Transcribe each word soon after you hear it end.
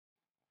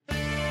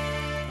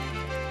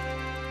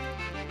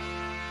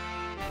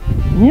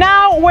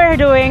Now we're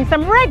doing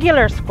some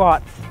regular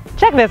squats.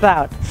 Check this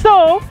out.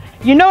 So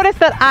you notice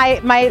that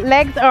my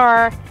legs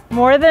are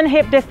more than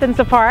hip distance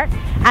apart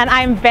and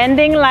I'm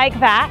bending like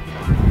that.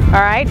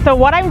 All right, so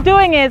what I'm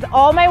doing is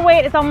all my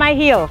weight is on my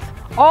heels.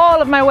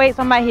 All of my weight's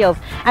on my heels.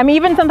 I'm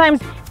even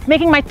sometimes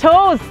making my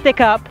toes stick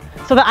up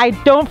so that I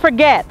don't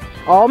forget.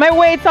 All my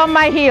weight's on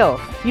my heels.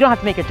 You don't have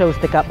to make your toes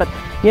stick up, but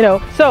you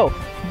know. So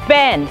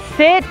bend,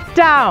 sit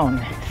down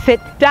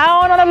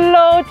on a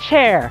low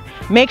chair.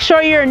 Make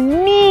sure your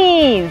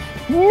knees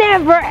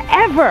never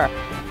ever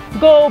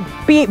go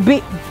be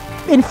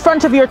in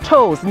front of your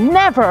toes.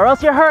 Never, or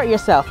else you hurt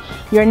yourself.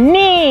 Your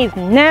knees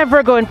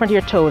never go in front of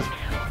your toes.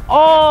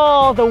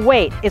 All the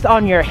weight is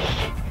on your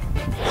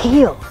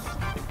heels.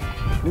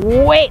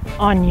 Weight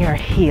on your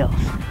heels.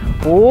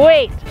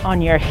 Weight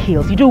on your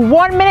heels. You do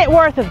 1 minute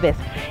worth of this.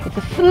 It's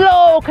a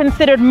slow,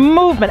 considered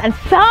movement, and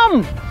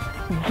some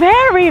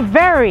very,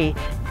 very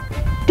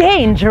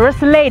dangerous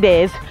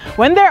ladies,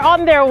 when they're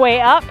on their way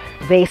up,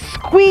 they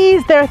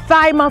squeeze their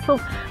thigh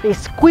muscles, they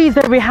squeeze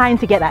their behind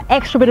to get that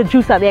extra bit of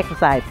juice out of the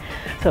exercise.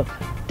 So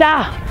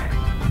down.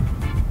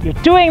 You're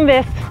doing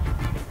this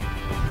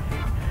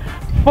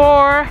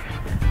for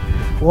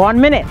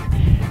 1 minute,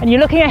 and you're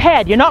looking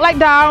ahead. You're not like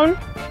down,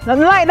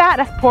 nothing like that.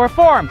 That's poor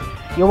form.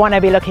 You want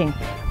to be looking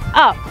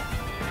up.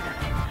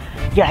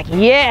 You're like,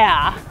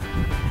 yeah,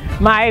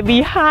 my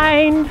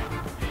behind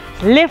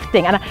is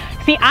lifting. And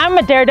see, I'm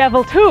a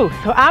daredevil too,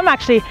 so I'm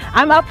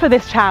up for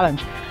this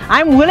challenge.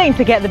 I'm willing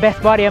to get the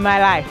best body of my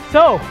life.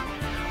 So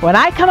when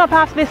I come up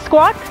after this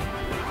squat,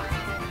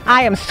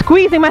 I am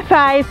squeezing my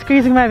thighs,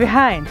 squeezing my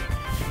behind.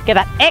 Get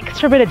that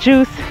extra bit of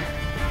juice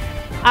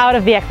out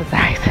of the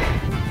exercise.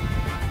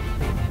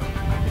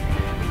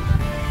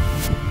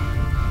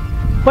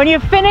 When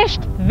you've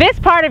finished this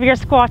part of your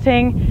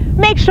squatting,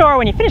 make sure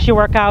when you finish your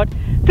workout,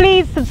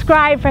 please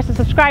subscribe, press the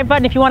subscribe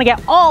button if you want to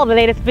get all the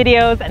latest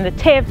videos and the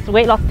tips,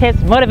 weight loss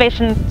tips,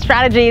 motivation,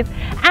 strategies.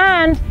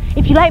 And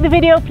if you like the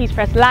video, please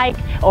press like,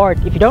 or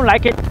if you don't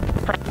like it,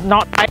 press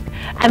not like,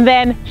 and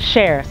then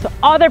share so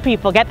other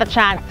people get the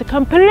chance to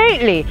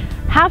completely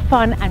have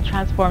fun and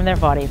transform their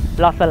bodies.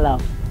 Lots of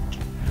love.